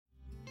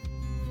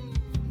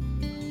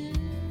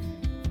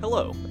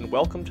Hello, and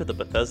welcome to the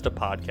Bethesda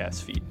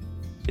podcast feed.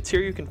 It's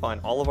here you can find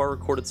all of our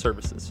recorded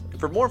services, and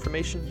for more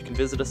information, you can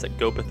visit us at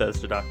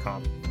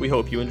gobethesda.com. We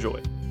hope you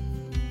enjoy.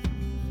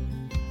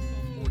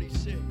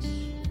 46,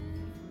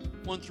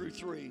 1 through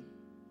 3.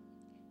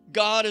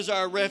 God is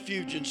our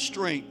refuge and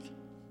strength,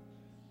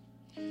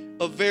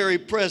 a very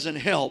present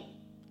help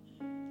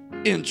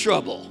in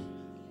trouble.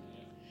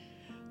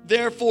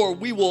 Therefore,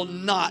 we will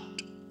not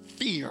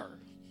fear,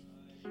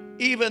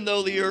 even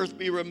though the earth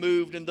be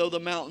removed and though the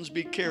mountains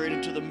be carried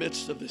into the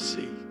midst of the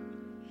sea.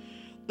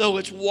 Though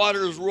its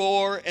waters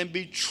roar and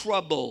be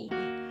troubled,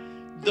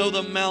 though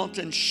the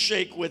mountains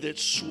shake with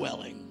its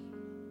swelling.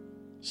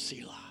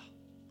 Selah.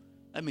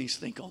 That means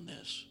think on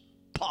this.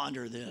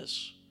 Ponder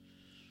this.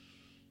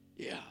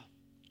 Yeah,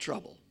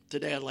 trouble.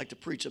 Today I'd like to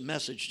preach a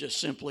message just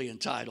simply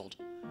entitled,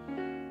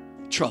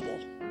 Trouble.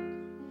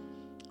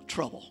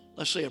 Trouble.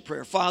 Let's say a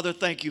prayer. Father,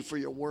 thank you for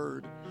your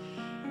word.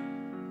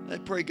 I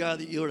pray, God,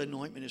 that you would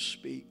anoint me to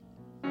speak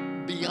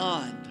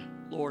beyond,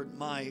 Lord,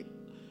 my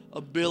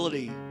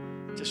ability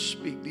to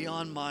speak,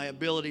 beyond my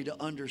ability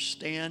to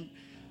understand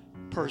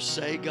per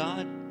se,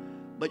 God,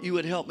 but you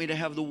would help me to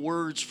have the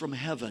words from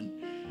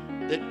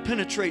heaven that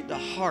penetrate the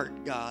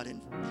heart, God,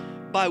 and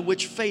by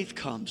which faith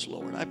comes,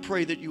 Lord. I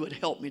pray that you would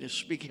help me to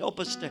speak. Help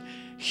us to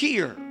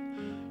hear.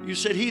 You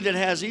said, he that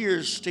has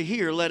ears to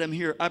hear, let him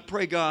hear. I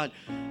pray, God,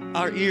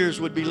 our ears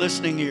would be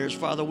listening ears,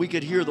 Father. We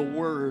could hear the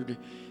word.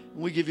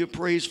 We give you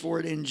praise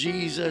for it in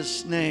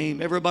Jesus' name.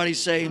 Everybody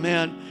say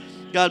amen.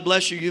 God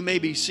bless you. You may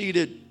be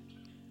seated.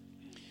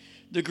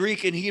 The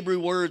Greek and Hebrew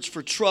words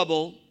for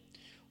trouble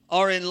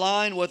are in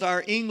line with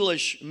our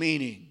English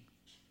meaning.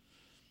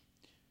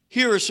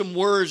 Here are some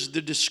words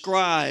to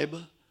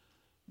describe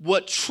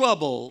what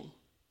trouble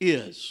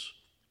is.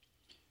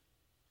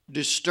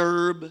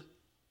 Disturb,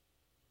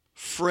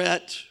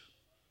 fret,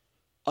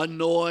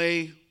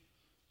 annoy,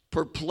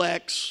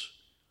 perplex,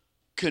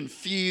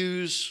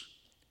 confuse,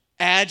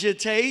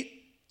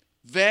 agitate,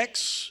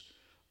 vex,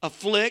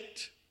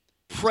 afflict,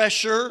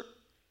 pressure,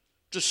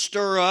 to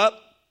stir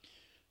up,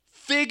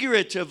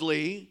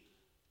 figuratively,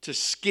 to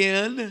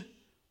skin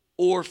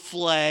or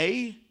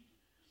flay.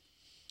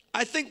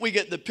 I think we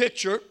get the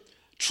picture.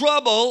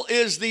 Trouble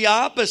is the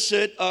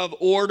opposite of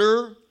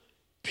order,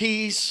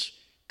 peace,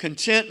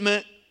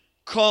 contentment,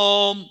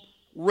 calm,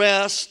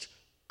 rest,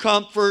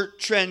 comfort,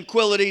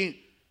 tranquility,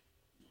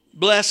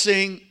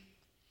 blessing.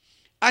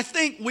 I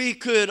think we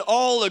could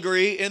all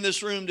agree in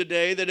this room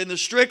today that in the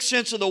strict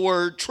sense of the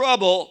word,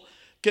 trouble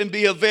can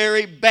be a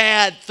very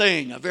bad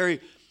thing, a very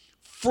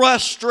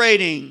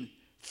frustrating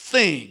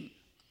thing.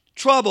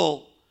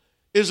 Trouble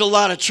is a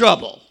lot of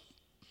trouble.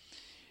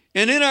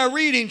 And in our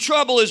reading,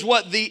 trouble is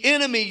what the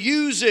enemy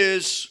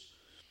uses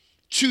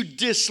to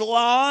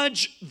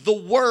dislodge the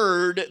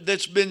word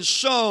that's been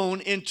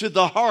sown into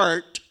the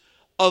heart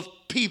of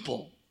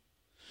people.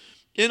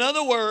 In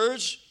other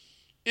words,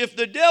 if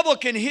the devil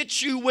can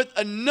hit you with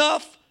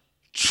enough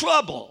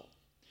trouble,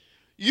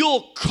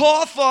 you'll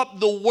cough up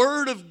the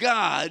word of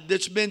God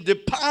that's been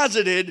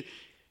deposited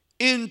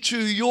into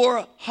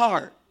your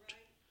heart.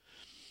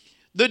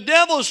 The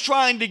devil's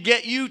trying to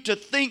get you to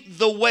think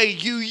the way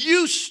you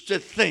used to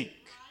think.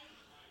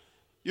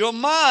 Your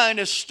mind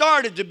has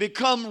started to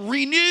become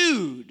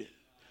renewed.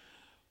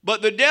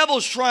 But the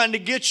devil's trying to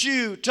get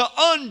you to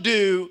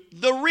undo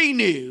the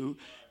renew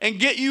and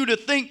get you to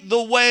think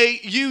the way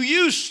you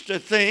used to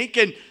think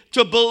and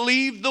to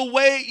believe the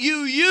way you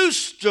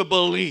used to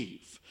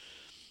believe.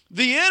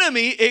 The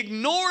enemy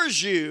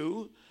ignores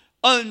you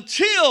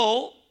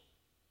until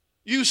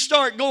you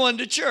start going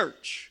to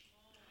church,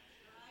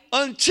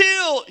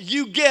 until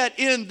you get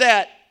in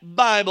that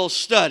Bible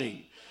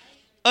study,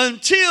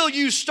 until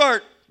you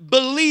start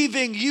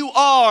believing you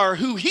are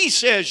who he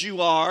says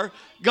you are,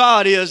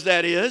 God is,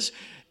 that is,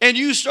 and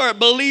you start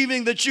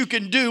believing that you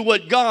can do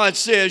what God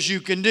says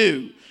you can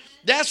do.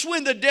 That's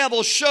when the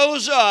devil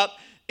shows up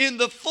in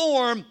the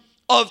form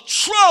of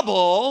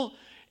trouble,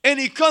 and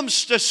he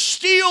comes to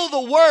steal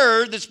the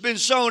word that's been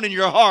sown in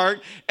your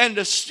heart and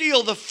to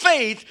steal the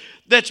faith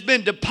that's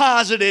been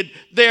deposited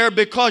there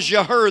because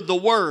you heard the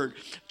word.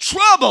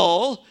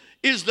 Trouble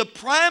is the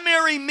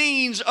primary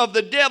means of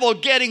the devil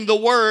getting the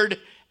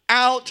word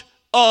out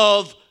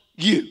of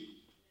you.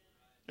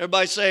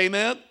 Everybody say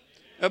amen.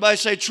 Everybody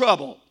say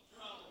trouble.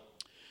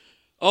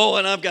 Oh,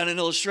 and I've got an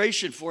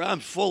illustration for you. I'm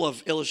full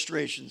of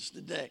illustrations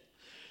today.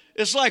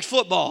 It's like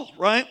football,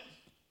 right?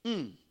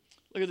 Look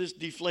at this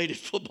deflated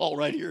football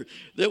right here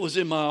that was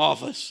in my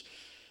office.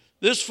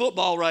 This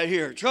football right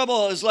here.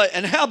 Trouble is like,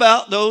 and how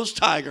about those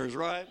Tigers,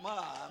 right?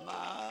 My.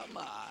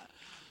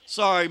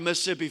 Sorry,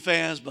 Mississippi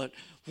fans, but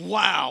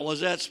wow, was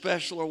that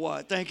special or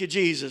what? Thank you,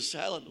 Jesus.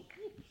 Hallelujah.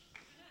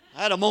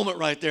 I had a moment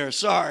right there.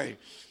 Sorry.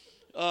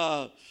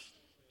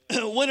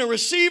 When a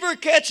receiver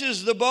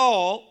catches the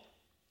ball,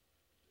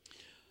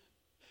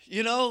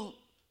 you know,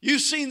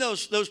 you've seen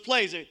those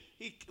plays.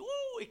 He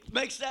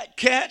makes that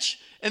catch,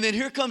 and then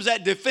here comes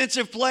that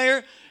defensive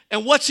player,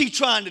 and what's he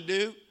trying to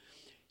do?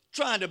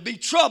 Trying to be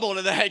trouble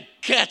to that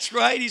catch,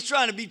 right? He's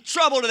trying to be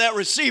trouble to that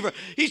receiver.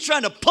 He's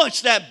trying to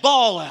punch that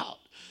ball out.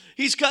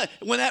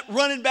 When that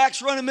running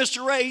back's running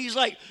Mr. Ray, he's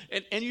like,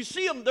 and you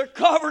see them, they're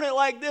covering it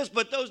like this,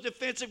 but those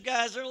defensive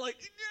guys, they're like,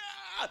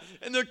 yeah,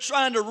 and they're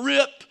trying to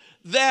rip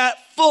that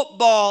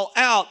football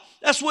out.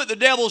 That's what the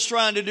devil's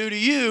trying to do to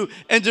you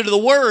and to the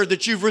word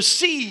that you've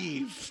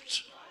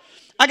received.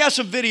 I got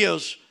some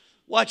videos.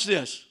 Watch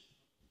this.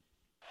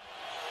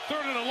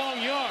 Third and a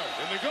long yard,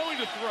 and they're going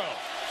to throw.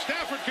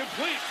 Stafford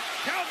complete.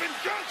 Calvin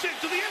Johnson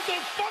to the end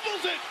zone,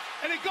 fumbles it,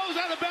 and it goes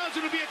out of bounds.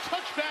 It'll be a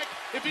touchback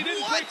if he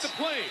didn't break the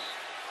play.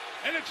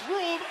 And it's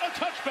ruled a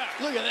touchback.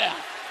 Look at that.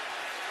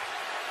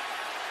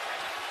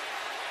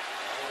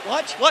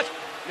 What?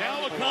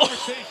 Now a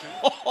conversation.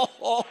 The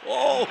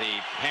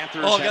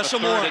Panthers have a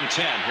third and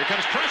 10. Here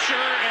comes pressure,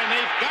 and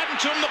they've gotten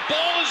to him. The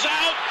ball is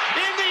out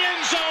in the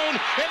end zone,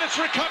 and it's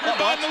recovered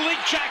by Malik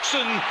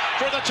Jackson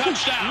for the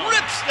touchdown.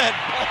 Rips that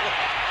ball.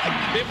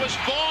 It was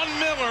Von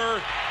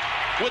Miller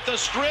with the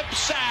strip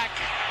sack,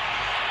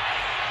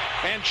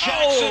 and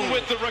Jackson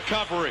with the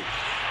recovery.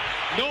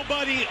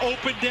 Nobody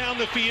opened down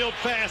the field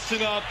fast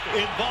enough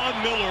in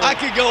Von Miller. I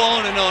could go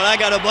on and on. I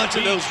got a bunch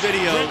of those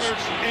videos.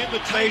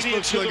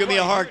 Facebook's going to give me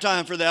a hard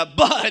time for that.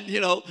 But,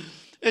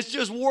 it's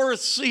just worth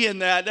seeing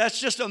that. That's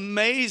just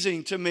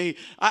amazing to me.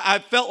 I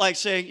felt like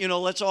saying,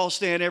 let's all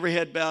stand, every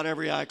head bowed,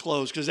 every eye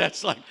closed, because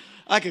that's like,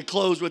 I could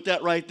close with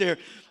that right there.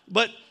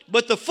 But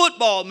the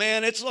football,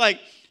 man, it's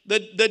like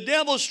the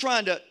devil's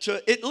trying to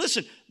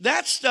listen,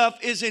 that stuff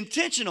is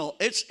intentional.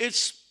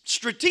 It's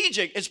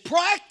strategic. It's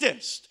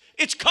practiced.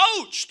 It's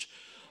coached.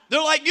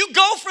 They're like, you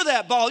go for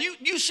that ball.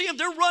 You see them,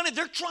 they're running,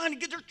 they're trying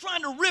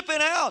to rip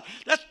it out.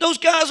 Those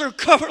guys are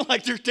covered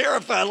like they're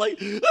terrified. Like,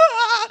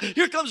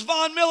 here comes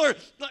Von Miller.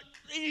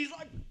 He's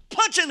like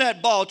punching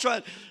that ball.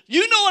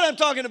 You know what I'm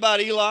talking about,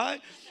 Eli.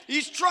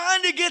 He's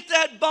trying to get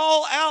that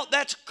ball out.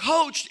 That's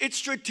coached. It's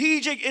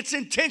strategic. It's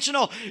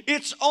intentional.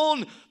 It's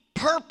on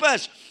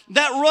purpose.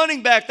 That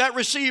running back, that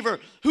receiver,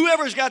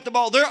 whoever's got the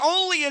ball, they're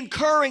only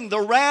incurring the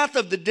wrath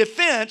of the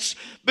defense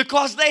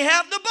because they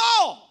have the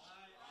ball.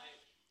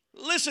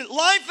 Listen,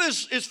 life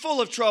is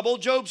full of trouble.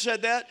 Job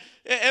said that.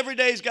 Every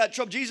day's got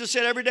trouble. Jesus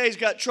said every day's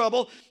got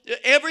trouble.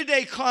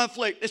 Everyday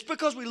conflict. It's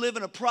because we live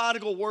in a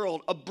prodigal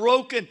world, a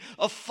broken,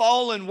 a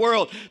fallen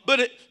world.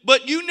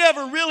 But you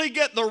never really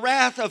get the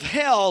wrath of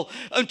hell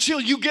until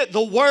you get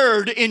the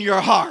word in your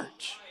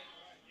heart.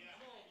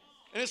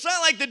 And it's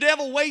not like the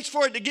devil waits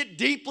for it to get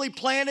deeply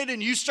planted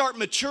and you start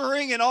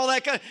maturing and all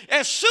that kind of.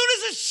 As soon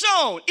as it's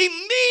sown,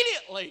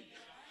 immediately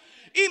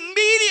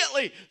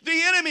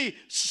the enemy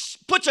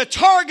puts a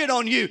target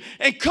on you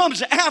and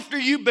comes after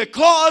you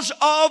because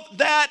of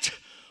that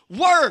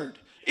word.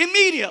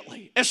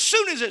 Immediately, as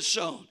soon as it's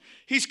sown,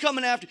 he's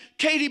coming after you.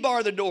 Katie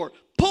bar the door,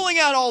 pulling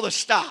out all the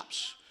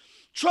stops.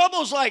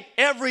 Trouble's like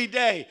every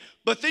day,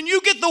 but then you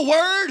get the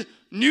word,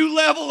 new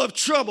level of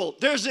trouble.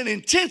 There's an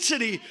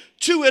intensity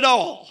to it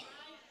all.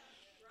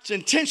 It's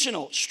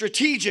intentional,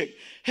 strategic.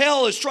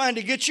 Hell is trying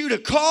to get you to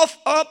cough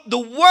up the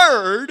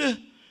word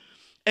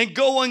and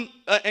go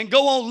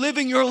on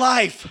living your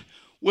life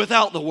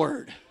without the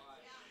word,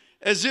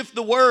 as if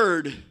the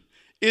word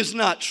is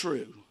not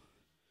true.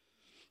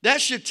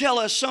 That should tell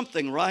us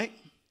something, right?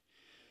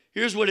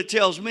 Here's what it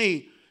tells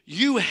me.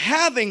 You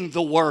having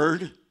the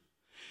word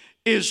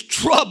is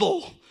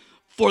trouble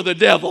for the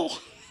devil.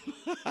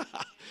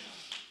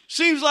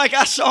 Seems like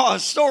I saw a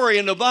story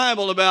in the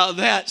Bible about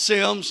that,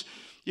 Sims.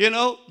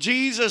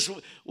 Jesus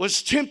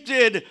was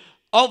tempted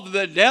of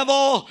the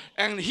devil,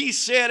 and he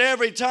said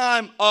every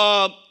time,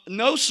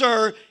 no,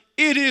 sir,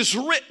 it is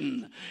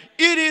written.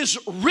 It is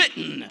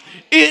written.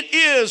 It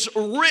is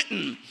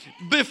written.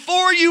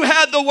 Before you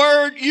had the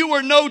word, you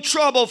were no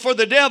trouble for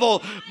the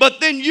devil.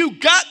 But then you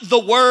got the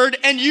word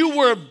and you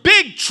were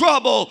big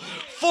trouble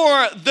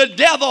for the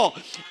devil.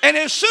 And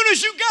as soon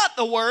as you got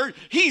the word,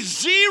 he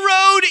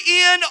zeroed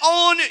in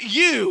on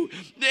you.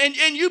 And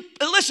you,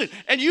 listen,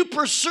 and you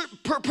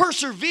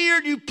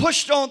persevered, you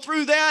pushed on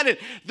through that. And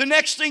the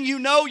next thing you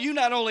know, you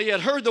not only had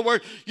heard the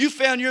word, you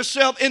found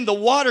yourself in the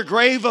water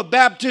grave of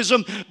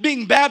baptism,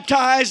 being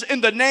baptized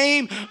in the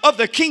name of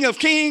the King of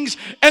Kings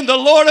and the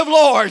Lord of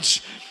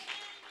Lords.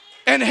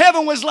 And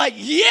heaven was like,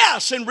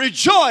 yes, and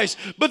rejoice.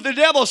 But the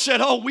devil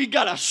said, oh, we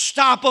got to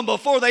stop them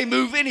before they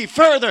move any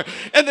further.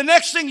 And the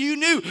next thing you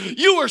knew,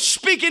 you were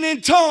speaking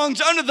in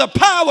tongues under the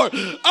power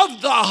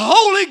of the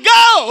Holy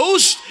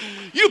Ghost.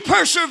 You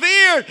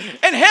persevered,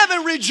 and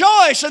heaven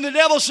rejoiced. And the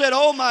devil said,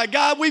 oh, my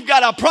God, we've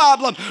got a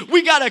problem.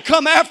 We got to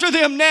come after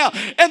them now.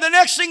 And the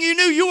next thing you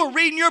knew, you were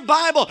reading your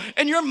Bible,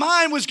 and your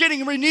mind was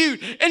getting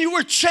renewed, and you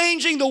were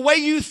changing the way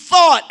you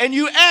thought, and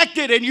you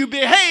acted, and you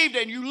behaved,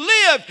 and you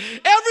lived.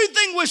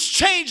 Everything was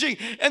changing,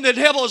 and the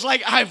devil is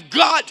like, I've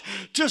got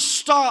to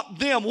stop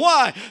them.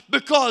 Why?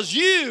 Because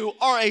you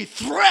are a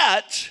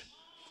threat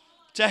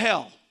to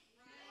hell.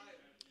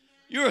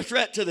 You're a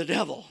threat to the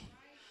devil.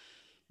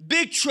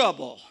 Big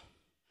trouble.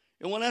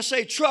 And when I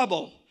say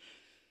trouble,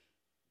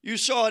 you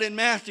saw it in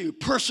Matthew.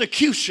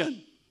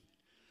 Persecution.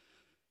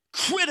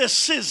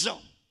 Criticism.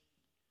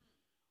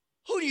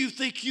 Who do you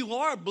think you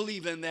are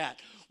believing that?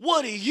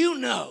 What do you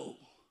know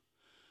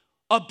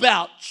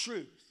about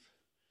truth?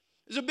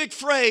 There's a big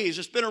phrase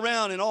that's been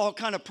around in all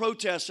kind of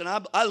protests, and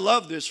I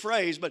love this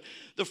phrase, but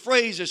the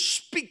phrase is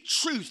speak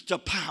truth to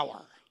power.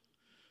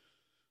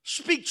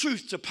 Speak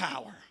truth to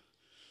power.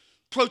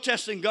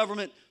 Protesting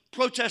government,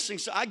 protesting,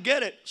 I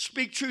get it,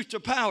 speak truth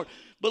to power.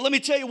 But let me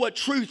tell you what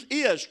truth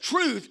is.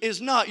 Truth is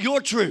not your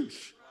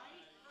truth.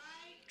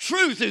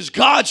 Truth is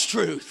God's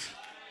truth.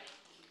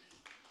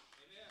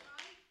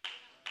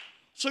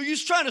 So you're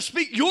trying to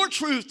speak your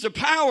truth to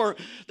power.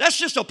 That's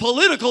just a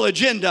political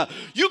agenda.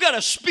 You got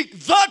to speak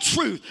the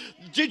truth.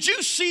 Did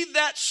you see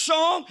that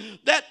song?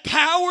 That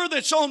power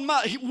that's on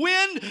my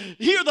wind,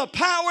 hear the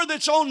power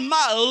that's on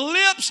my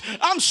lips.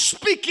 I'm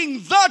speaking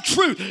the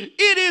truth.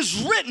 It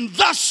is written,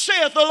 thus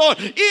saith the Lord.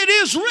 It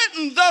is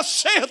written, thus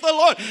saith the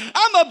Lord.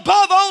 I'm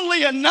above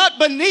only and not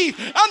beneath.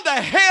 I'm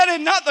the head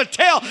and not the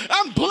tail.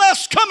 I'm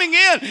blessed coming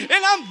in and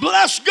I'm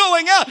blessed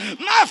going out.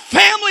 My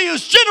family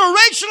is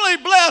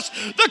generationally blessed.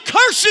 The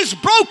curse is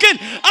broken.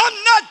 I'm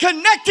not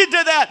connected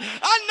to that.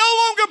 I no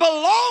longer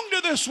belong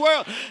to this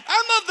world.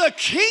 I'm of the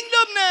kingdom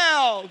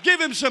now. Give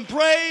him some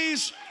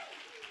praise.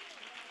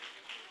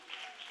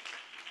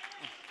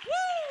 Woo!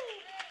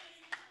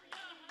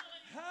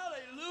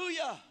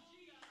 Hallelujah.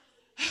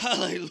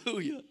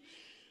 Hallelujah.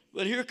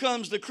 But here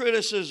comes the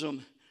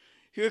criticism.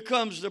 Here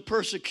comes the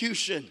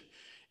persecution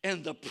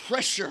and the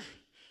pressure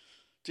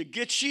to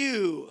get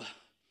you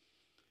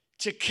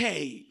to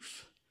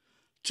cave,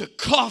 to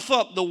cough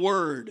up the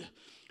word,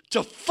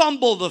 to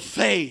fumble the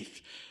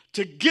faith,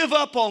 to give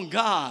up on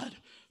God,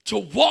 to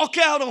walk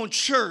out on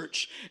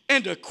church,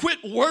 and to quit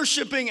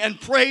worshiping and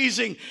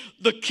praising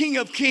the King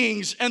of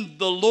Kings and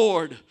the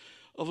Lord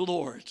of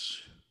Lords.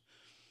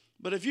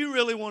 But if you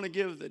really want to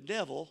give the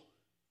devil,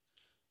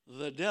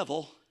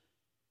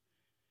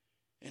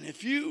 and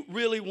if you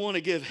really want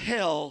to give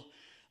hell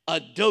a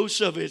dose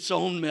of its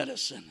own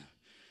medicine,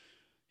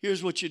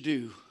 here's what you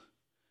do.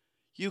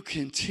 You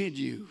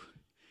continue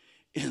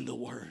in the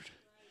Word.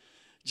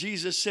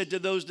 Jesus said to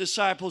those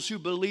disciples who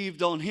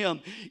believed on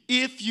him,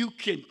 if you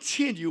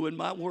continue in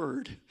my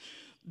word,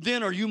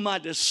 then are you my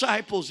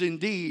disciples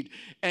indeed,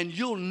 and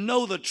you'll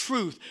know the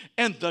truth,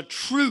 and the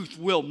truth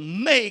will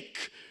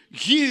make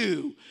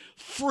you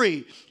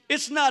free.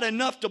 It's not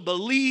enough to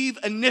believe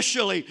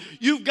initially.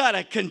 You've got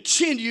to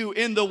continue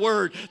in the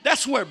word.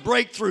 That's where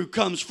breakthrough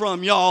comes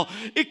from, y'all.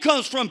 It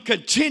comes from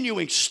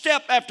continuing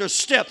step after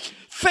step.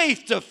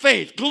 Faith to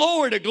faith,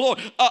 glory to glory,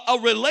 a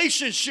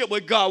relationship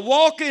with God,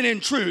 walking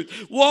in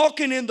truth,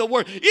 walking in the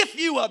Word. If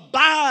you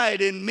abide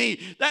in me,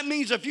 that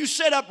means if you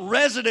set up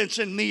residence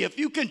in me, if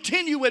you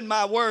continue in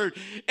my Word,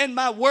 and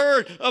my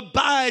Word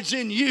abides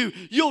in you,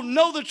 you'll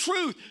know the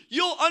truth.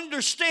 You'll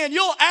understand.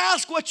 You'll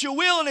ask what you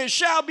will, and it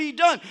shall be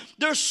done.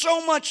 There's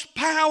so much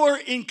power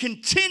in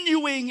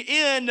continuing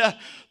in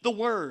the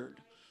Word.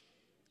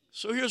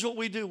 So here's what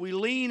we do. We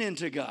lean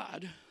into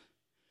God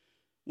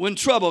when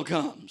trouble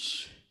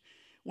comes.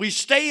 We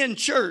stay in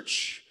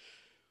church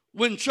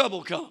when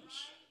trouble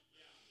comes.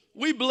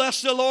 We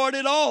bless the Lord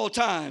at all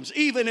times,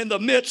 even in the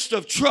midst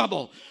of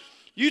trouble.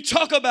 You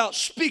talk about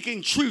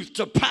speaking truth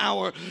to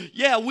power.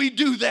 Yeah, we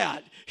do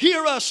that.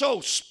 Hear us, oh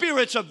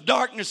spirits of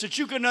darkness, that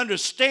you can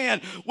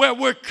understand where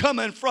we're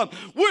coming from.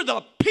 We're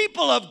the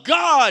people of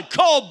God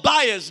called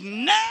by his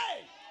name.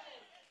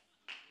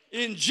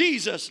 In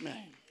Jesus'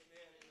 name.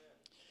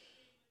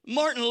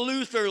 Martin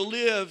Luther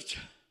lived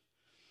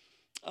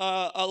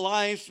a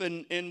life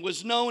and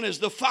was known as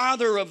the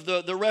father of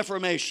the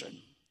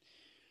Reformation.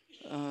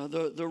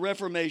 The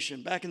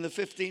Reformation back in the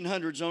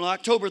 1500s. On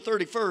October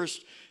 31st,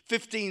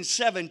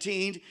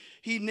 1517,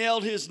 he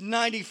nailed his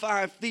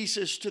 95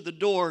 Theses to the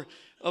door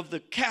of the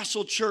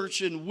Castle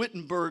Church in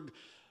Wittenberg,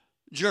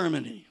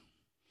 Germany.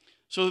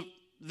 So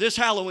this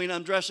Halloween,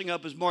 I'm dressing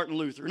up as Martin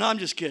Luther. No, I'm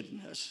just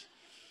kidding.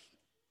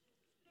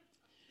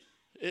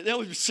 That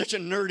would be such a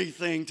nerdy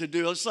thing to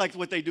do. It's like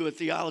what they do at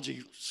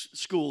theology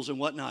schools and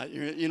whatnot.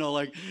 You know,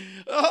 like,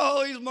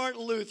 oh, he's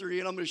Martin Luther.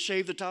 You know, I'm going to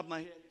shave the top of my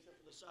head except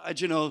for the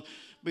sides, you know,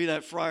 be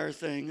that friar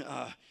thing.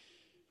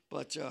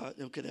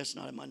 Okay, that's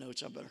not in my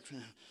notes. I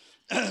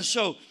better.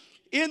 So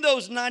in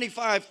those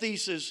 95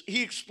 Theses,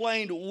 he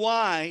explained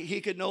why he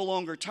could no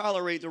longer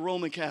tolerate the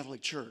Roman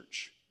Catholic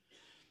Church.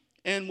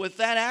 And with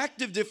that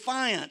act of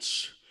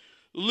defiance,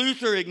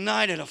 Luther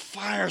ignited a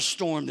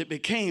firestorm that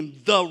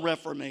became the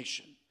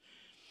Reformation.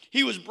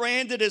 He was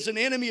branded as an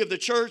enemy of the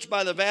church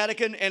by the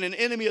Vatican and an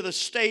enemy of the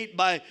state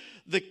by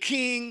the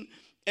king.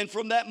 And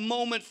from that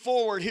moment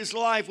forward, his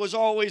life was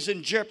always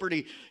in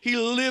jeopardy. He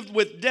lived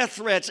with death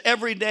threats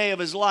every day of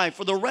his life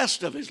for the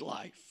rest of his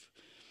life.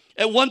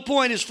 At one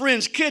point, his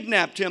friends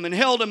kidnapped him and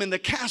held him in the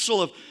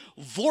castle of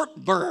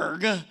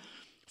Wartburg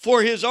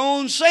for his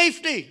own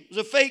safety. It was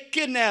a fake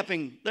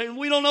kidnapping.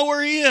 We don't know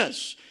where he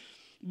is.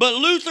 But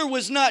Luther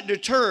was not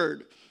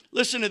deterred.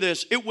 Listen to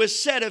this. It was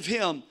said of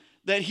him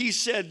that he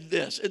said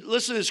this.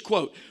 Listen to this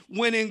quote.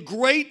 When in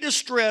great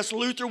distress,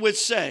 Luther would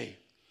say,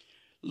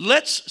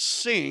 let's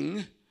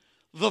sing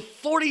the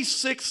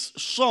 46th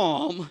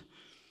Psalm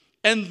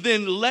and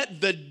then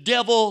let the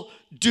devil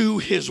do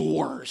his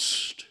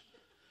worst.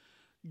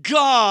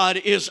 God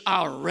is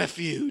our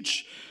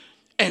refuge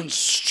and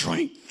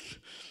strength,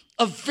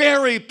 a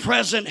very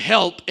present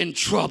help in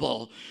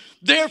trouble.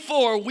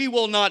 Therefore, we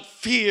will not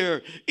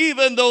fear,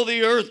 even though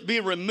the earth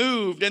be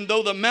removed, and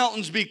though the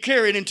mountains be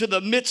carried into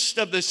the midst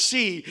of the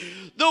sea,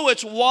 though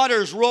its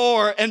waters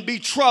roar and be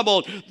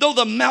troubled, though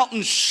the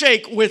mountains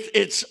shake with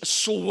its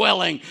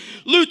swelling.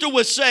 Luther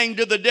was saying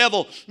to the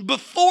devil,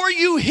 before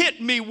you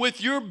hit me with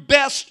your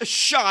best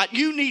shot,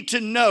 you need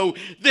to know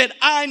that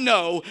I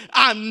know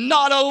I'm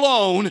not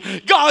alone.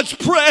 God's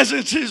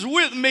presence is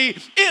with me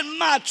in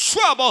my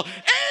trouble,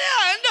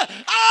 and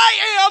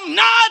I am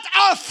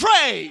not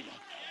afraid.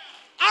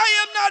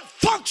 I am not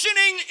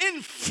functioning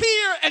in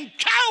fear and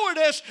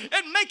cowardice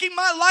and making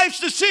my life's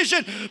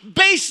decision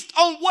based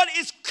on what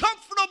is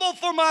comfortable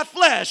for my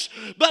flesh,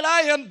 but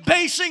I am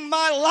basing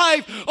my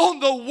life on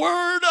the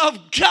Word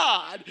of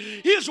God.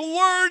 His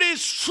Word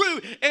is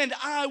true, and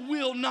I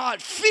will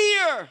not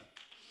fear.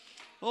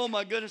 Oh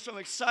my goodness, I'm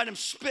excited. I'm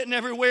spitting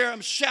everywhere.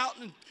 I'm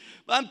shouting.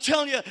 I'm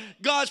telling you,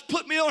 God's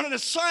put me on an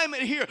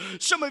assignment here.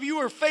 Some of you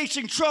are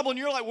facing trouble and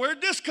you're like, where'd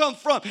this come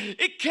from?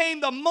 It came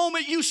the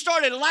moment you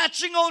started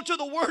latching onto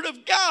the Word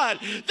of God.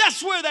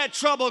 That's where that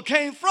trouble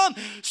came from.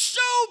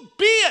 So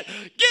be it.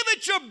 Give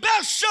it your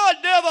best shot,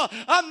 devil.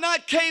 I'm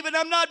not caving.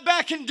 I'm not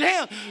backing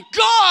down.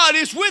 God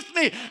is with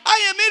me.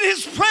 I am in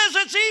His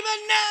presence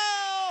even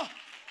now.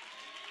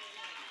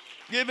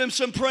 Give Him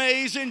some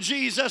praise in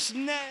Jesus'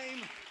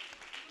 name.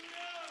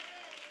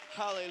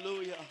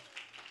 Hallelujah.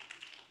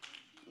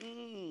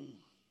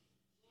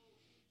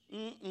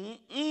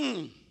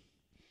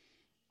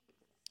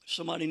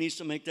 Somebody needs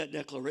to make that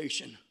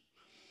declaration.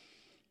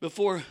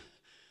 Before,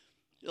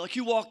 like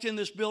you walked in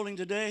this building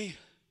today,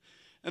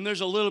 and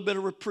there's a little bit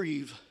of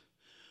reprieve.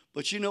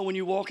 But you know when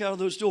you walk out of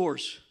those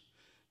doors,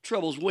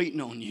 trouble's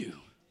waiting on you.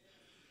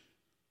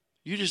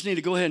 You just need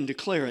to go ahead and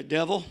declare it,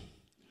 devil.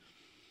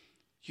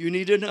 You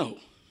need to know,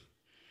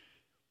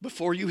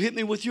 before you hit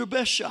me with your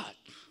best shot,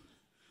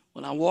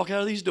 when I walk out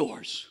of these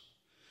doors,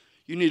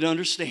 you need to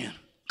understand,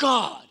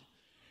 God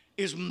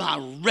is my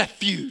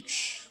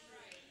refuge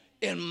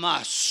and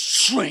my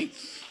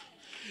strength.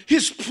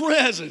 His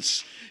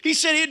presence. He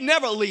said He'd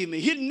never leave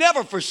me. He'd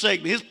never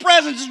forsake me. His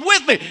presence is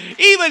with me,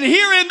 even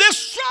here in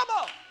this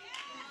trouble.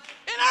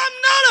 And I'm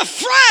not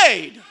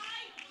afraid.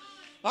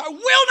 I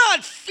will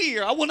not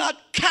fear. I will not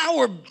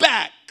cower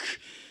back.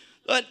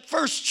 That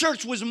first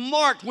church was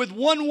marked with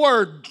one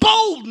word,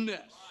 boldness.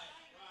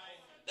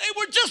 They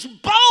were just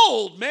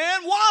bold,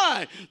 man.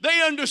 Why?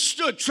 They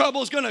understood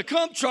trouble's going to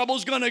come,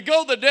 trouble's going to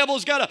go. The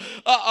devil's got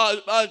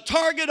a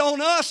target on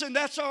us, and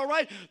that's all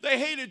right. They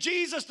hated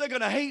Jesus. They're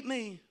going to hate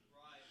me.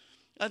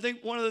 I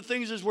think one of the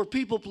things is we're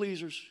people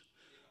pleasers.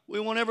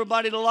 We want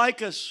everybody to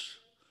like us.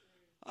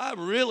 I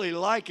really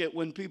like it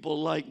when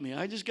people like me.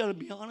 I just got to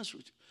be honest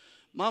with you.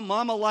 My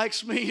mama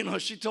likes me. You know,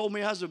 she told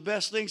me I was the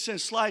best thing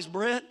since sliced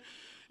bread.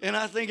 And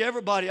I think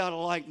everybody ought to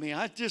like me.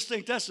 I just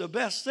think that's the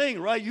best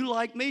thing, right? You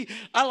like me,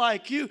 I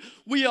like you.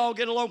 We all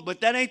get along.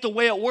 But that ain't the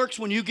way it works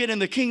when you get in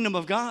the kingdom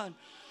of God.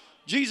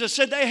 Jesus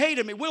said they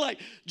hated me. We're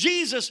like,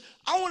 Jesus,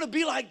 I want to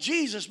be like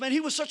Jesus, man. He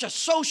was such a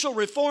social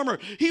reformer.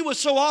 He was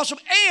so awesome.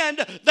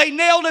 And they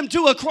nailed Him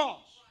to a cross.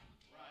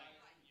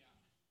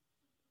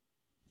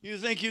 You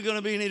think you're going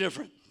to be any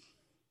different?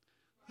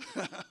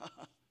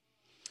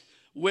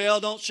 Well,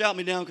 don't shout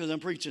me down because I'm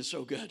preaching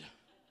so good.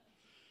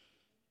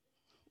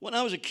 When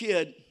I was a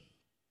kid,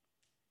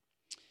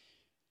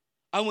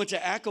 I went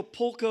to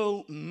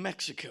Acapulco,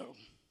 Mexico.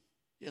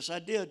 Yes, I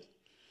did.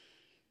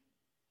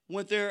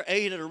 Went there,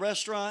 ate at a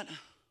restaurant,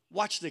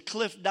 watched the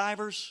cliff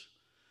divers.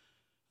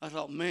 I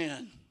thought,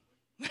 man,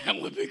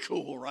 that would be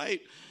cool, right?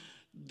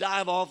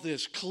 Dive off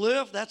this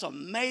cliff, that's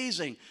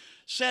amazing.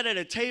 Sat at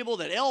a table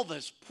that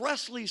Elvis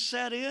Presley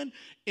sat in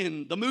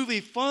the movie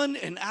Fun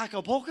in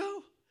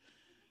Acapulco.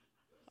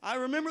 I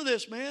remember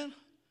this, man.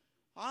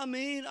 I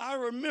mean, I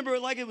remember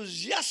it like it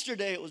was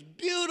yesterday. It was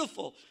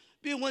beautiful.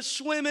 We went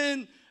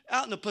swimming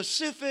out in the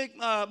Pacific.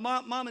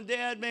 Mom and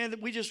Dad, man,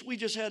 we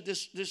just had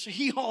this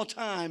hee-haw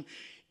time.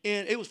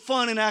 And it was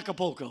fun in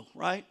Acapulco,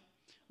 right?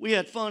 We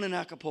had fun in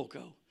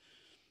Acapulco.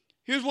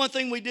 Here's one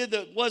thing we did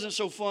that wasn't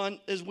so fun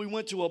is we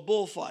went to a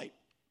bullfight.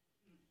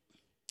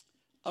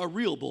 A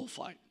real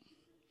bullfight.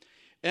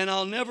 And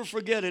I'll never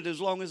forget it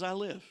as long as I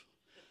live.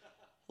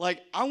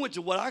 Like, I went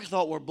to what I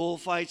thought were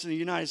bullfights in the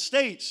United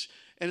States.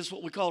 And it's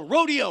what we call a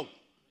rodeo.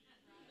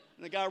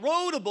 And the guy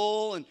rode a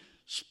bull and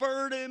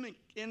spurred him.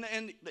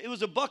 And it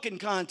was a bucking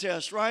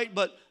contest, right?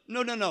 But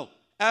no.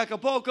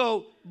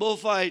 Acapulco,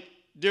 bullfight,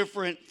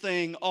 different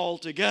thing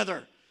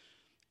altogether.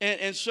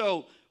 And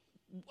so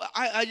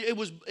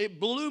it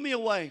blew me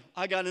away.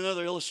 I got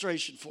another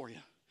illustration for you.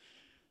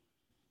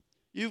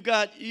 You've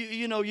got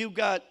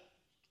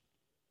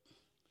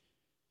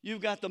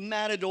the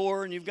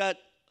matador, and you've got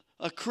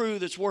a crew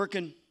that's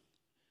working.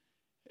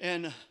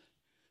 And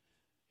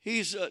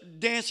he's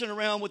dancing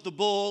around with the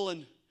bull,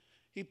 and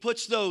he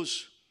puts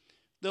those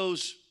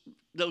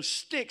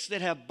sticks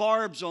that have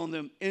barbs on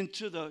them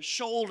into the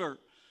shoulder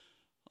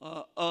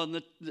of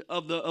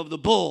the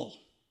bull.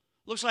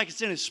 Looks like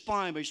it's in his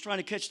spine, but he's trying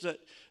to catch the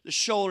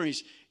shoulder.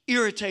 He's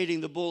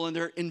irritating the bull, and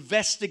they're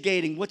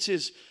investigating what's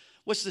his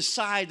what's the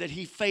side that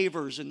he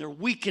favors, and they're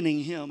weakening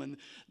him and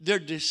they're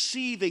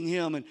deceiving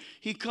him, and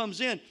he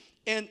comes in,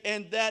 and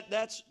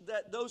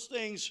those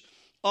things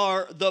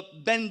are the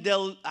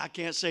bendel. I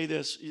can't say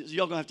this.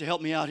 Y'all gonna have to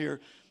help me out here.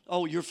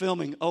 Oh, you're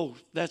filming. Oh,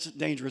 that's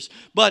dangerous.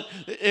 But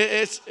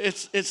it's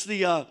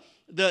the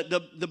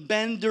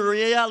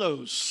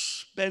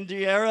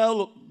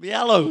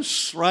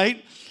banderilleros,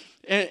 right?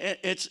 And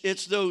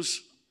it's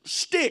those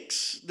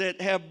sticks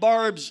that have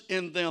barbs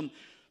in them,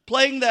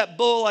 playing that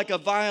bull like a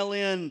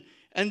violin,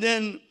 and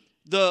then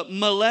the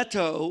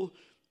muletto,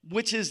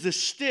 which is the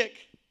stick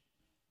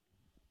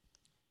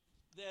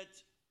that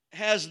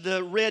has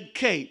the red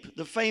cape,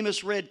 the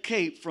famous red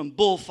cape from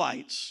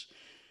bullfights.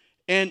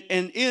 And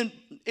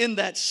in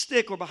that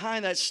stick, or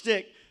behind that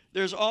stick,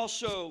 there's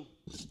also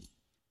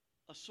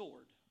a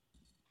sword.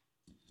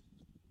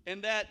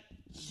 And that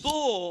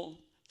bull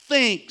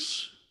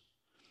thinks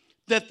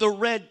that the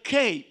red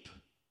cape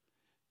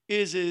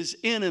is his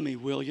enemy,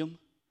 William.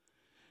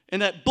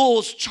 And that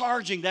bull's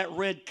charging that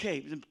red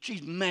cape.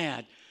 She's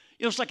mad.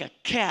 You know, it's like a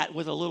cat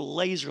with a little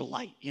laser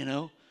light, you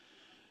know.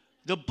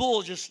 The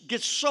bull just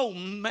gets so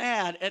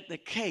mad at the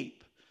cape.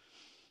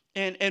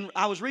 And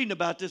I was reading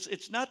about this.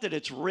 It's not that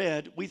it's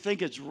red. We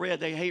think it's red.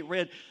 They hate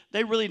red.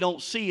 They really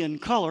don't see in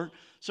color.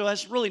 So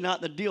that's really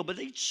not the deal. But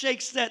he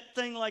shakes that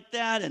thing like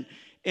that and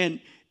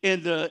does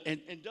the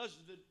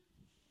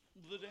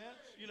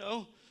dance, you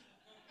know.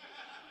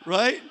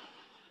 Right?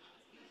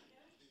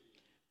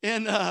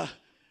 And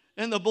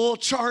the bull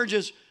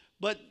charges.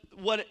 But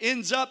what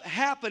ends up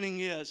happening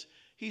is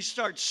he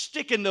starts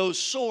sticking those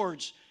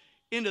swords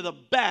into the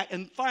back.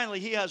 And finally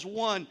he has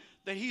one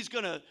that he's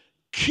going to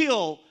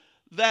kill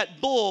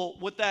that bull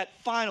with that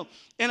final.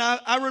 And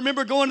I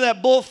remember going to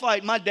that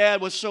bullfight. My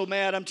dad was so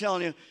mad, I'm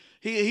telling you.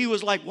 He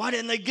was like, why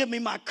didn't they give me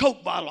my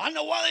Coke bottle? I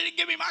know why they didn't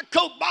give me my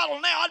Coke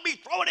bottle now. I'd be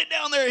throwing it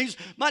down there.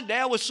 My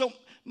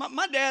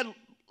dad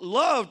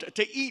loved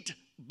to eat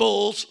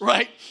bulls,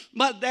 right?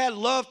 My dad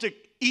loved to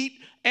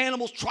eat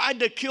animals, tried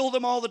to kill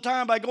them all the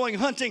time by going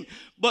hunting.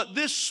 But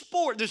this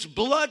sport, this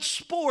blood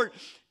sport,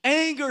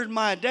 angered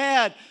my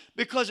dad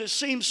because it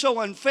seemed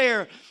so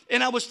unfair.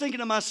 And I was thinking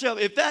to myself,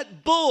 if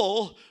that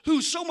bull,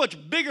 who's so much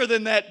bigger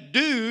than that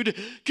dude,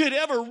 could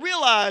ever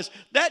realize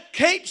that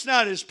cape's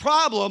not his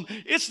problem,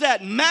 it's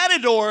that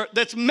matador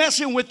that's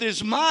messing with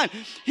his mind.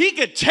 He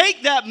could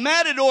take that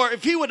matador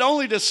if he would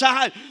only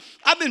decide.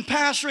 I've been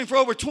pastoring for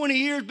over 20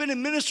 years, been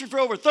in ministry for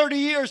over 30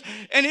 years,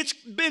 and it's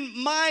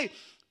been my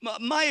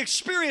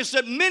experience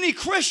that many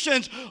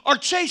Christians are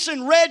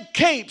chasing red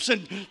capes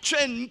and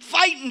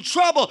fighting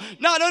trouble,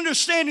 not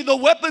understanding the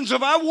weapons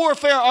of our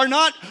warfare are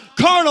not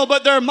carnal,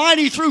 but they're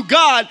mighty through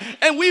God.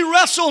 And we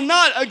wrestle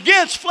not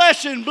against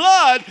flesh and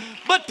blood,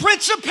 but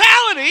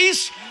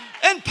principalities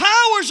and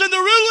powers and the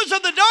rulers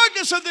of the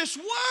darkness of this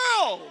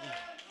world.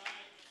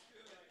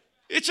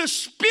 It's a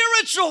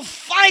spiritual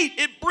fight.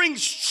 It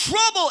brings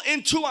trouble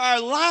into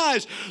our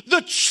lives.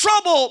 The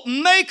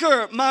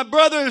troublemaker, my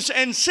brothers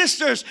and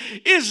sisters,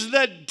 is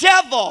the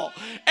devil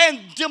and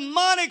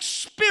demonic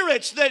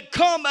spirits that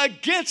come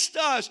against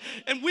us.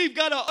 And we've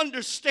got to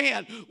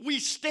understand, we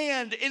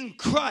stand in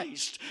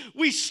Christ.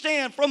 We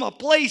stand from a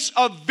place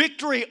of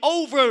victory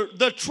over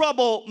the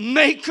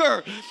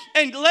troublemaker.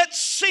 And let's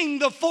sing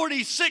the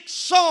 46th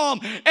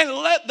Psalm and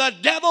let the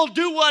devil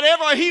do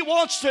whatever he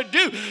wants to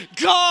do.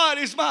 God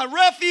is my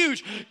refuge.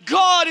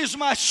 God is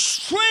my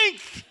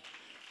strength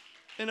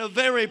and a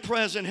very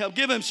present help.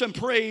 Give him some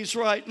praise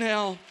right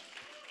now.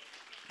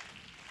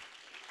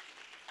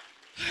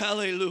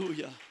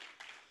 Hallelujah.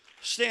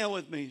 Stand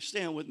with me.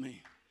 Stand with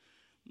me.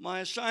 My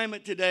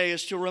assignment today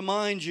is to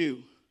remind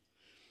you,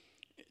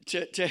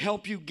 to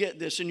help you get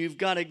this, and you've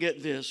got to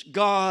get this.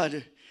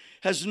 God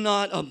has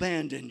not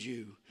abandoned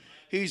you.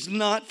 He's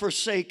not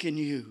forsaken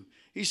you.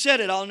 He said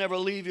it, I'll never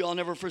leave you, I'll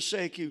never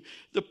forsake you.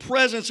 The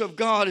presence of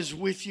God is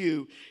with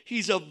you.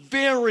 He's a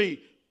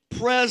very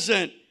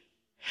present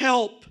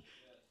help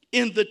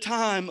in the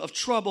time of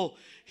trouble.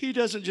 He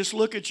doesn't just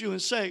look at you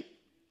and say,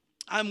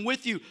 I'm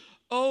with you.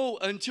 Oh,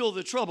 until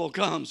the trouble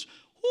comes.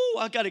 Oh,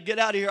 I got to get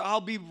out of here. I'll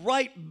be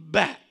right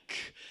back.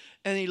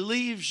 And he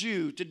leaves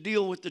you to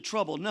deal with the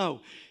trouble.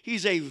 No,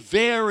 he's a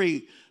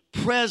very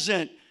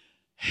present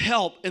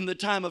help in the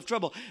time of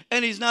trouble.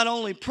 And he's not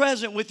only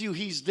present with you,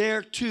 he's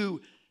there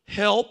to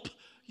help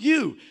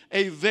you.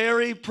 A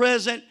very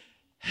present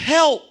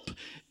help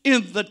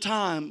in the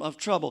time of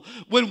trouble.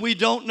 When we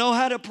don't know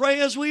how to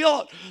pray as we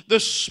ought, the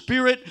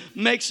Spirit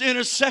makes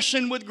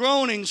intercession with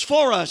groanings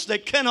for us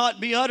that cannot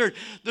be uttered.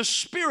 The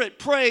Spirit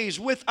prays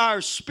with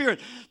our spirit.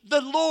 The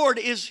Lord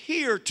is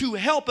here to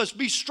help us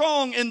be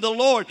strong in the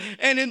Lord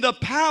and in the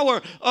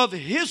power of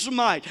His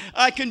might.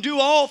 I can do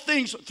all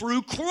things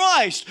through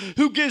Christ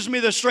who gives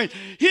me the strength.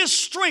 His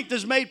strength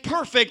is made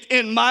perfect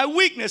in my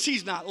weakness.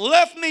 He's not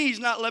left me. He's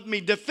not left me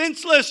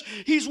defenseless.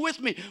 He's with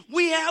me.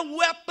 We have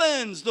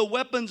weapons. The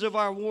weapons of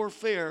our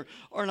warfare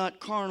are not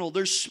carnal.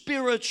 They're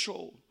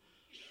spiritual.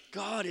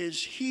 God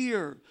is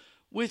here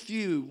with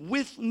you,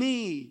 with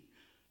me,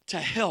 to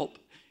help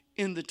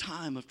in the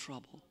time of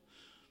trouble.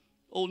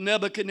 Old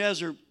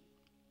Nebuchadnezzar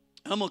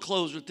I'm going to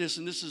close with this,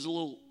 and this is a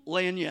little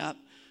lanyard,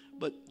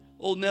 but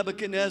old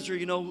Nebuchadnezzar,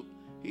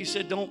 he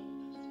said,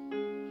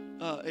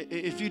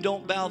 if you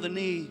don't bow the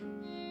knee,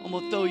 I'm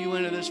going to throw you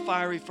into this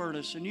fiery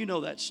furnace. And you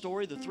know that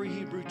story, the 3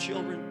 Hebrew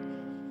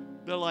children,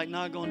 they're like,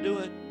 not going to do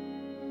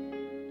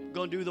it.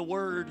 Going to do the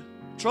word.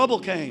 Trouble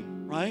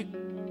came, right?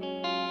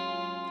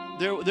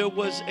 There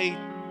was a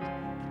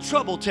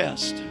trouble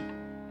test.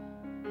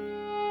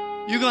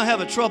 You're going to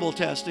have a trouble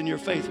test in your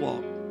faith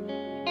walk.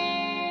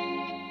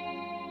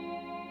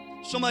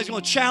 Somebody's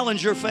going to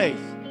challenge your faith.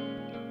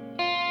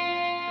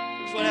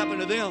 That's what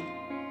happened to them.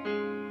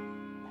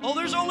 Oh,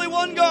 there's only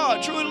one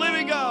God, true and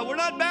living God. We're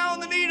not bowing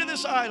the knee to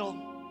this idol.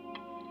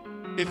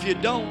 If you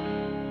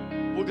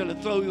don't, we're going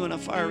to throw you in a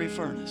fiery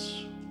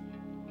furnace.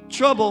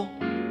 Trouble.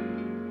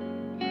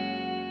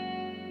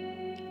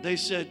 They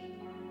said,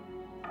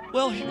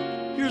 well,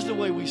 here's the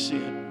way we see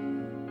it.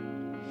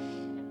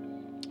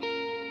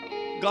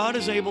 God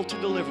is able to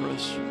deliver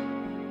us.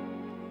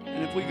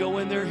 And if we go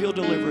in there, He'll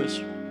deliver us.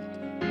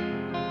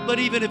 But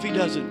even if He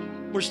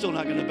doesn't, we're still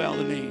not going to bow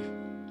the knee.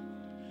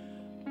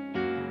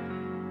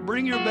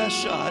 Bring your best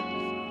shot.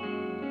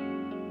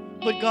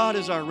 But God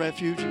is our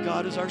refuge and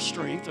God is our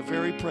strength, a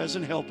very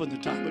present help in the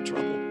time of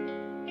trouble.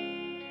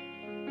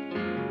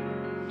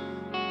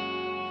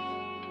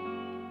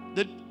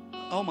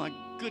 Oh my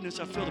goodness,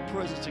 I feel the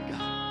presence of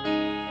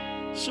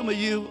God. Some of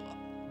you,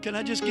 can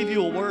I just give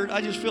you a word?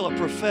 I just feel a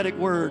prophetic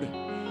word.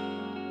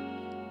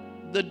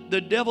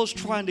 The devil's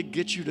trying to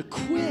get you to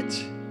quit.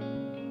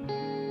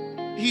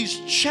 He's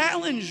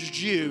challenged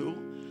you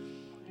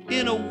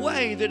in a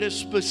way that is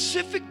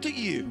specific to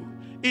you.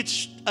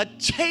 It's a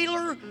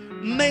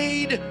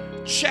tailor-made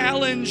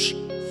challenge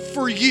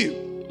for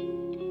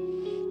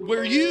you,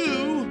 where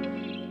you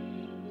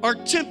are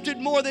tempted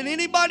more than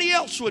anybody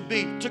else would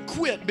be to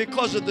quit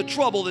because of the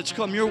trouble that's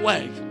come your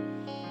way.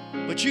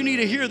 But you need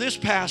to hear this,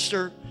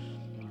 Pastor.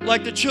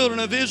 Like the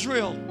children of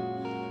Israel,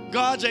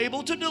 God's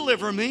able to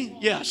deliver me,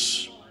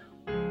 yes.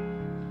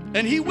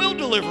 And He will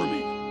deliver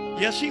me.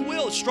 Yes, He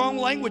will. Strong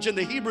language in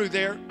the Hebrew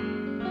there.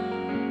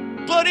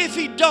 But if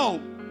He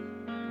don't,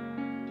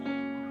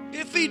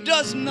 if He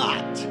does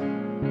not,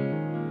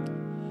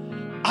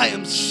 I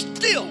am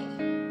still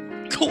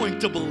going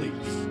to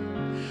believe.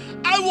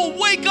 I will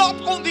wake up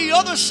on the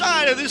other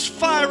side of this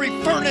fiery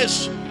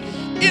furnace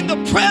in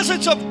the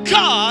presence of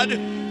God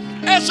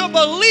as a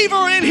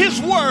believer in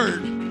His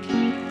Word.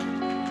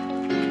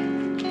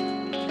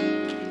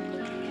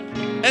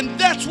 And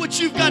that's what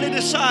you've got to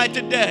decide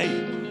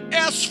today.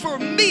 As for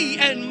me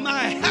and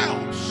my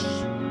house,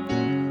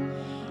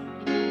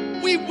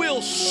 we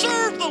will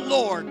serve the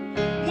Lord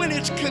when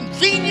it's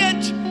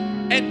convenient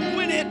and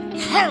when it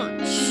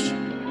hurts.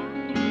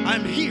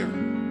 I'm here.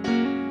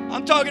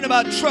 I'm talking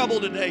about trouble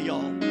today,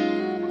 y'all.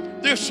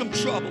 There's some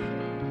trouble.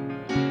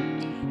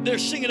 They're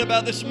singing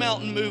about this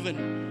mountain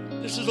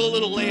moving. This is a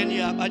little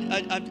lanyard.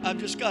 I've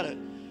just got to.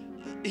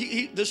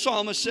 The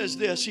psalmist says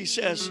this. He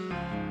says,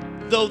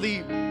 though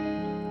the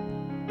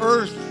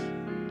earth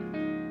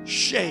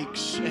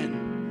shakes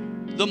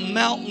and the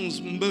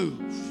mountains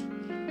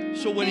move.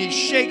 So when He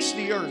shakes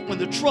the earth, when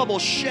the trouble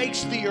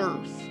shakes the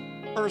earth,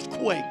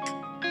 earthquake,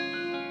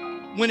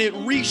 when it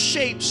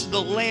reshapes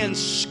the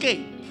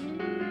landscape,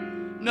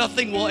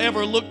 nothing will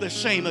ever look the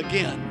same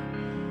again.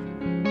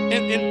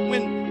 And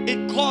when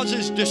it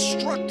causes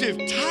destructive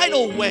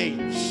tidal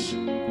waves,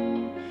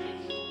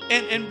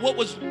 and what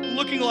was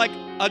looking like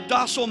a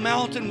docile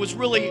mountain was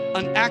really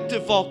an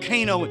active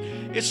volcano,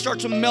 it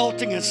starts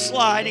melting and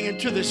sliding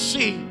into the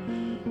sea.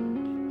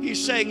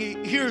 He's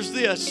saying, here's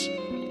this,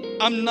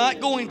 I'm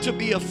not going to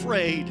be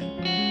afraid.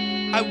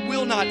 I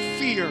will not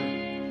fear.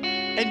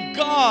 And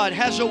God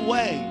has a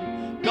way.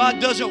 God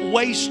doesn't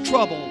waste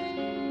trouble.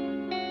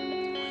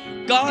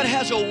 God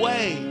has a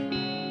way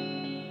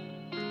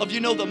of,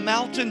 the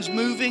mountains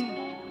moving.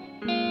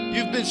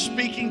 You've been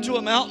speaking to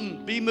a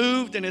mountain, be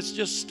moved, and it's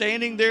just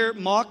standing there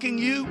mocking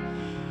you.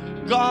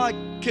 God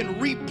can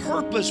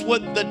repurpose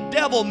what the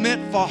devil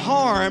meant for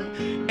harm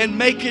and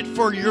make it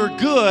for your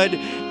good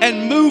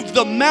and move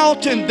the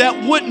mountain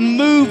that wouldn't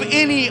move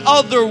any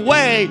other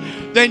way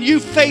than you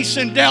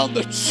facing down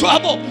the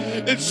trouble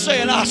and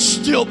saying, I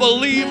still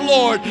believe,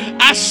 Lord.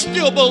 I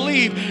still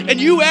believe.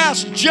 And you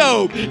ask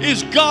Job,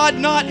 is God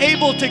not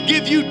able to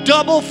give you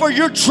double for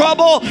your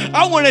trouble?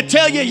 I want to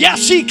tell you,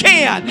 yes, He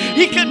can.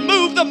 He can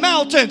move the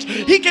mountains.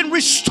 He can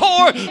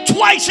restore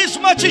twice as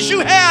much as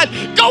you had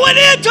going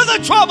into the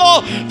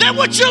trouble than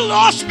what you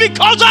lost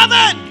because of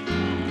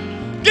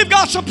it. Give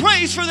God some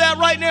praise for that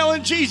right now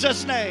in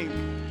Jesus' name.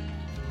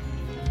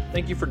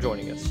 Thank you for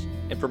joining us.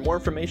 And for more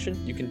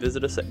information, you can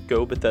visit us at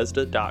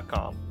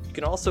gobethesda.com. You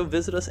can also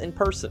visit us in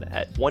person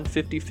at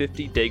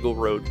 15050 Daigle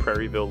Road,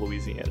 Prairieville,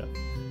 Louisiana.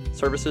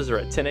 Services are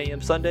at 10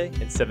 a.m. Sunday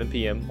and 7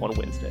 p.m. on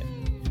Wednesday.